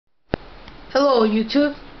Hello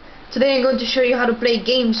YouTube. Today I'm going to show you how to play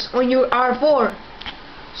games on your R4.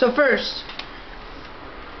 So first,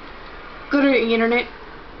 go to your internet.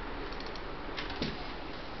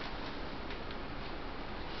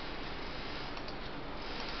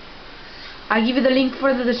 I'll give you the link for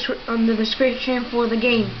on the description for the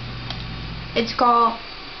game. It's called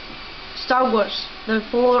Star Wars: The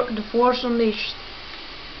Force Unleashed.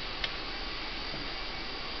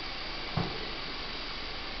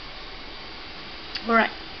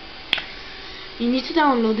 Alright, you need to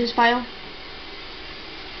download this file.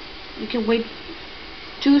 You can wait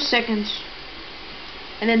 2 seconds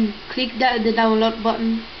and then click the download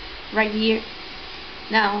button right here.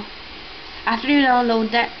 Now, after you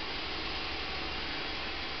download that,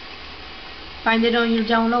 find it on your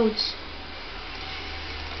downloads.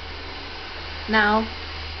 Now,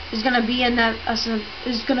 it's gonna be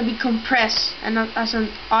it's gonna be compressed and as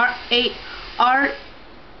an R4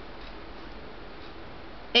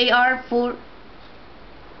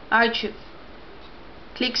 archive.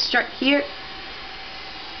 Click start here.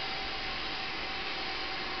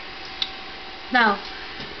 Now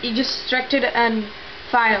you just extracted a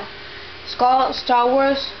file. It's called Star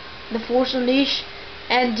Wars: The Force Unleashed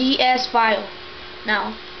and DS file.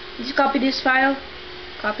 Now just copy this file,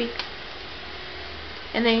 copy,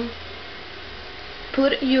 and then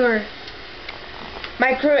put your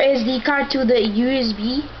micro SD card to the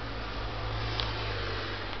USB.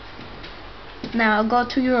 Now go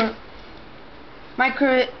to your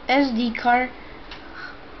micro SD card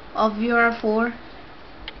of your R4.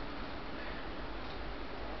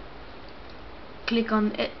 Click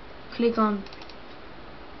on it. Click on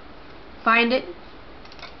find it.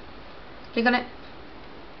 Click on it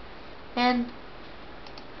and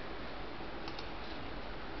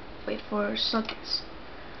wait for seconds.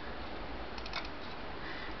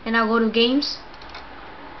 And now go to games.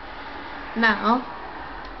 Now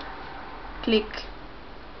click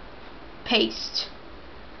paste.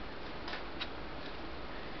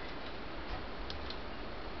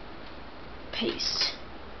 Paste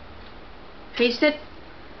it,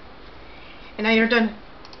 and now you're done.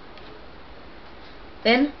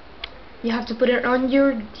 Then you have to put it on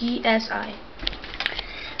your DSi.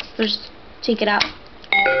 First take it out.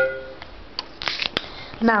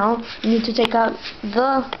 Now you need to take out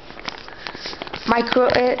the micro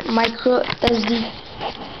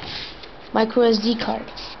SD card.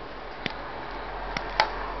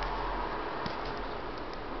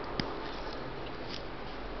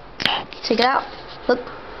 Take it out. Look,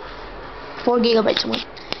 4 gigabytes one.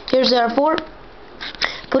 Here's the R4.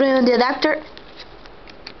 Put it in the adapter.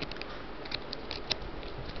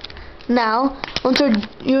 Now enter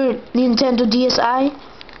your Nintendo DSi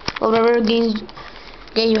or whatever game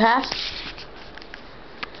you have.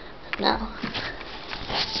 Now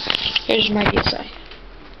here's my DSi.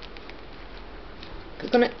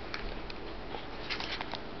 Click on it.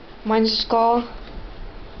 Mine is called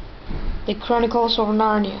The Chronicles of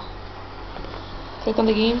Narnia. Click on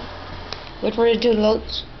the game. Wait for it to load.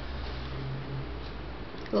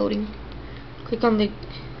 Loading. Click on the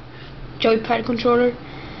joypad controller.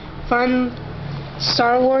 Find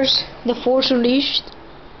Star Wars: The Force Unleashed.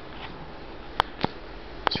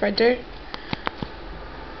 It's right there.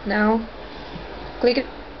 Now click it.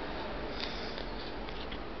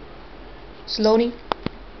 It's loading.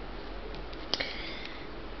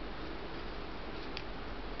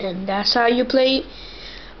 And that's how you play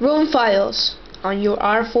ROM files on your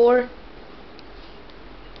R4.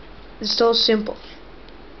 It's so simple.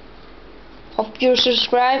 Hope you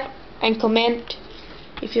subscribe and comment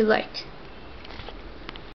if you like.